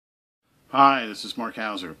Hi, this is Mark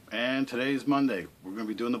Hauser, and today's Monday. We're going to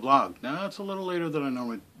be doing the blog. Now, it's a little later than I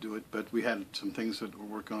normally do it, but we had some things that we're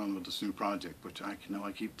working on with this new project, which I know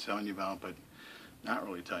I keep telling you about, but not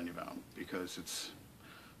really telling you about, because it's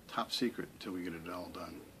top secret until we get it all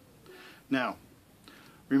done. Now,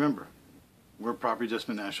 remember, we're Property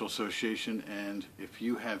Adjustment National Association, and if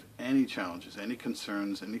you have any challenges, any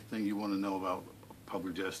concerns, anything you want to know about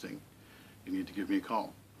public adjusting, you need to give me a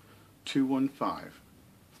call.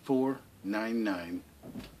 215-499-8629.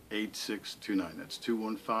 That's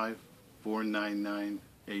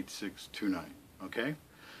 215-499-8629. Okay?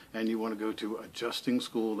 And you want to go to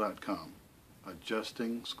adjustingschool.com.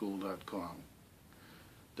 Adjustingschool.com.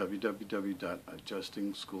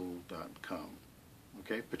 www.adjustingschool.com.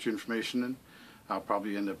 Okay? Put your information in. I'll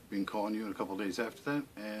probably end up calling you in a couple of days after that,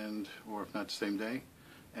 or if not the same day,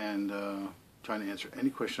 and trying to answer any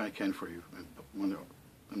question I can for you in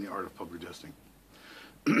the art of public adjusting.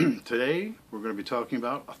 Today, we're going to be talking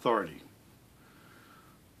about authority.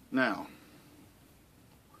 Now,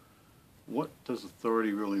 what does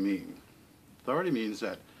authority really mean? Authority means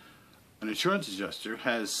that an insurance adjuster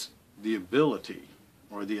has the ability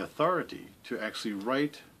or the authority to actually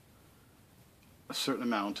write a certain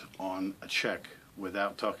amount on a check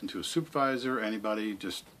without talking to a supervisor or anybody,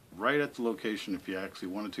 just right at the location. If you actually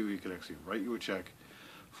wanted to, he could actually write you a check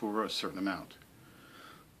for a certain amount.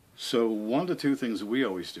 So one of the two things that we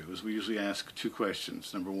always do is we usually ask two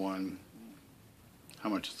questions. Number one, how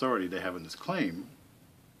much authority they have in this claim,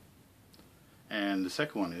 and the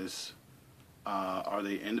second one is, are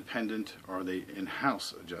they independent or are they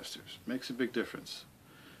in-house adjusters? Makes a big difference.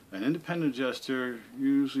 An independent adjuster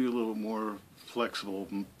usually a little more flexible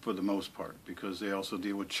for the most part, because they also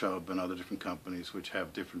deal with Chubb and other different companies which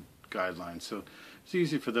have different guidelines. So it's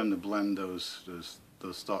easy for them to blend those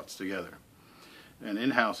thoughts together. An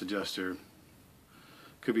in-house adjuster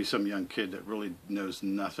could be some young kid that really knows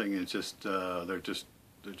nothing, and they're just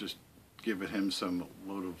giving him some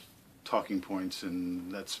load of talking points,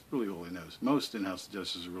 and that's really all he knows. Most in-house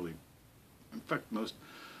adjusters are really, in fact, most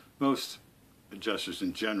adjusters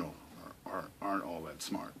in general aren't all that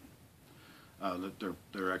smart.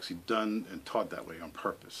 They're actually done and taught that way on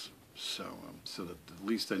purpose, so that the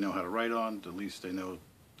least they know how to write on, the least they know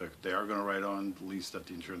that they are going to write on, the least that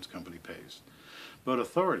the insurance company pays. But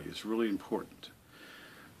authority is really important.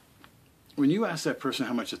 When you ask that person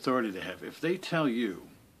how much authority they have, if they tell you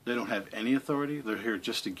they don't have any authority, they're here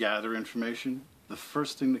just to gather information, the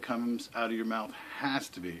first thing that comes out of your mouth has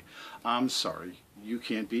to be, I'm sorry, you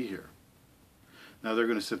can't be here. Now they're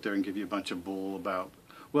going to sit there and give you a bunch of bull about,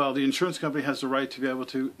 well, the insurance company has the right to be able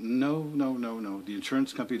to. No, no, no, no. The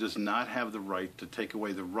insurance company does not have the right to take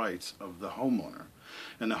away the rights of the homeowner.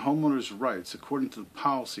 And the homeowner's rights, according to the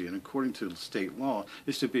policy and according to the state law,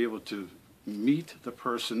 is to be able to meet the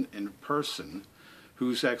person in person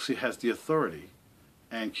who actually has the authority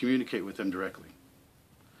and communicate with them directly.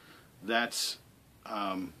 That's,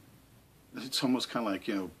 it's almost kind of like,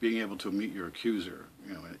 being able to meet your accuser,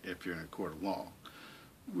 if you're in a court of law.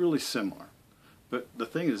 Really similar. But the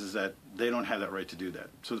thing is that they don't have that right to do that.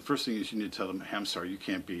 So the first thing is you need to tell them, hey, I'm sorry, you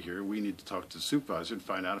can't be here. We need to talk to the supervisor and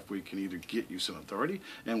find out if we can either get you some authority,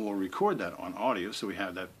 and we'll record that on audio so we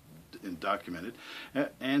have that documented,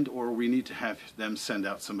 or we need to have them send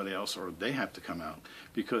out somebody else, or they have to come out,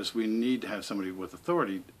 because we need to have somebody with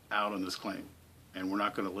authority out on this claim. And we're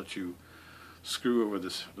not going to let you screw over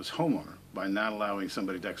this homeowner by not allowing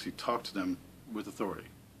somebody to actually talk to them with authority.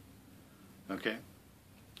 Okay?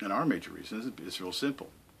 And our major reason is real simple.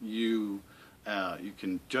 You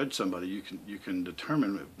can judge somebody. You can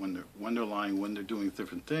determine when they're lying, when they're doing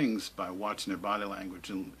different things by watching their body language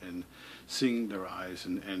and seeing their eyes,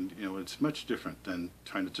 and it's much different than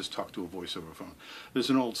trying to just talk to a voice over a phone. There's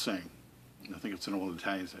an old saying. I think it's an old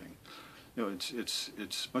Italian saying.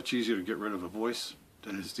 It's much easier to get rid of a voice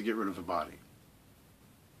than it is to get rid of a body.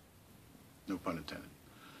 No pun intended.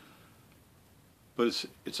 But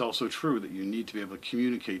it's also true that you need to be able to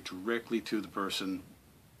communicate directly to the person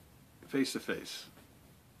face to face.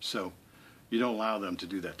 So you don't allow them to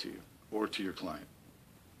do that to you or to your client.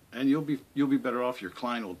 And you'll be better off. Your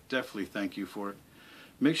client will definitely thank you for it.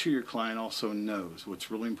 Make sure your client also knows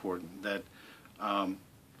what's really important, that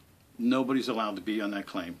nobody's allowed to be on that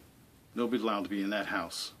claim. Nobody's allowed to be in that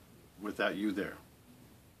house without you there.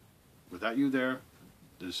 Without you there,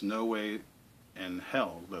 there's no way in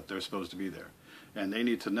hell that they're supposed to be there. And they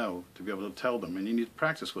need to know, to be able to tell them, and you need to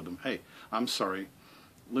practice with them, hey, I'm sorry,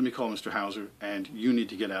 let me call Mr. Hauser, and you need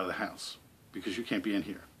to get out of the house because you can't be in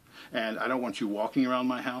here. And I don't want you walking around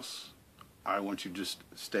my house. I want you to just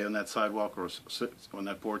stay on that sidewalk or sit on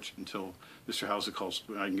that porch until Mr. Hauser calls.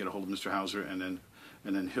 I can get a hold of Mr. Hauser, and then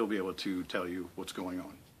and then he'll be able to tell you what's going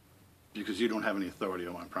on, because you don't have any authority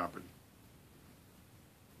on my property.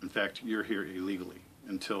 In fact, you're here illegally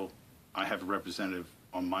until I have a representative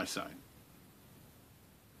on my side.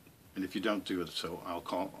 And if you don't do it so, I'll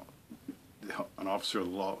call an officer of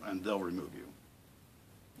the law and they'll remove you.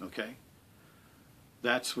 Okay?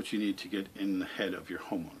 That's what you need to get in the head of your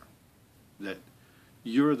homeowner. That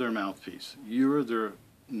you're their mouthpiece. You're their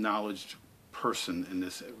knowledge person in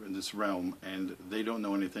this realm, and they don't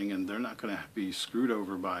know anything, and they're not going to be screwed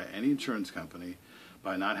over by any insurance company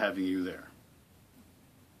by not having you there.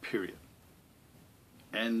 Period.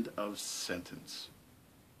 End of sentence.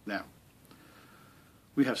 Now,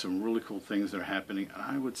 we have some really cool things that are happening, and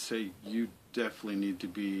I would say you definitely need to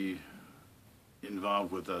be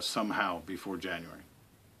involved with us somehow before January,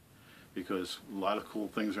 because a lot of cool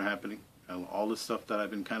things are happening, and all this stuff that I've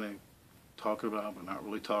been kind of talking about but not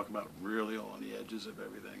really talking about, really all on the edges of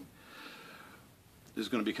everything, is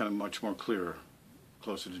going to become much more clearer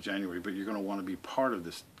closer to January. But you're going to want to be part of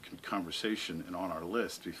this conversation and on our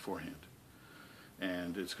list beforehand,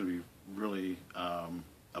 and it's going to be really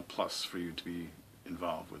a plus for you to be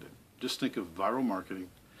involved with it. Just think of viral marketing,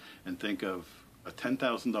 and think of a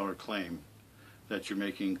 $10,000 claim that you're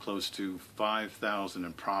making close to $5,000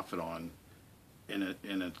 in profit on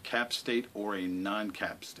in a cap state or a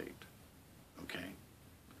non-cap state. Okay,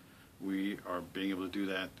 we are being able to do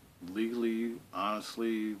that legally,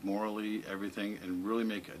 honestly, morally, everything, and really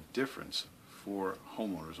make a difference for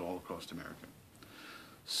homeowners all across America.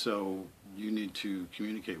 So you need to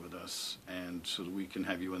communicate with us, and so that we can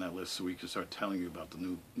have you on that list, so we can start telling you about the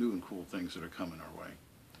new and cool things that are coming our way.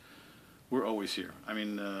 We're always here. I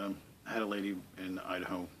mean, I had a lady in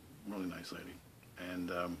Idaho, really nice lady,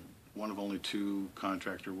 and one of only 2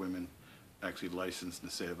 contractor women actually licensed in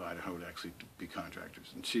the state of Idaho to actually be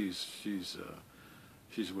contractors, and she's a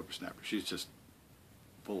whippersnapper. She's just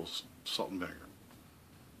full of salt and vinegar.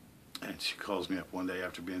 And she calls me up one day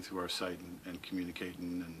after being through our site and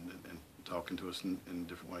communicating and talking to us in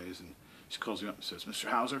different ways, and she calls me up and says, "Mr.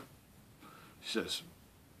 Hauser," she says,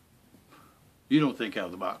 "you don't think out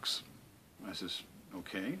of the box." I says,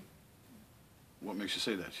 "Okay, what makes you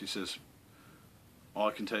say that?" She says, "All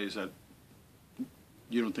I can tell you is that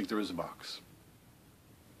you don't think there is a box."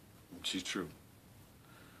 She's true.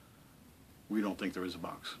 We don't think there is a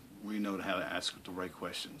box. We know how to ask the right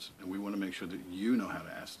questions, and we want to make sure that you know how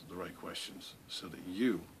to ask the right questions so that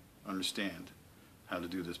you understand how to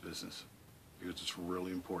do this business, because it's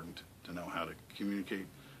really important to know how to communicate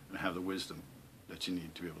and have the wisdom that you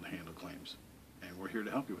need to be able to handle claims. And we're here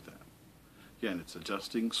to help you with that. Again, it's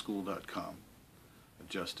adjustingschool.com.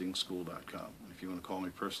 adjustingschool.com. If you want to call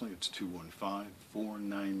me personally, it's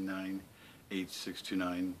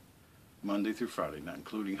 215-499-8629, Monday through Friday, not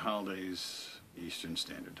including holidays, Eastern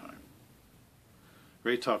Standard Time.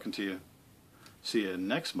 Great talking to you. See you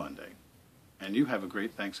next Monday. And you have a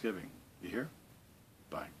great Thanksgiving. You hear?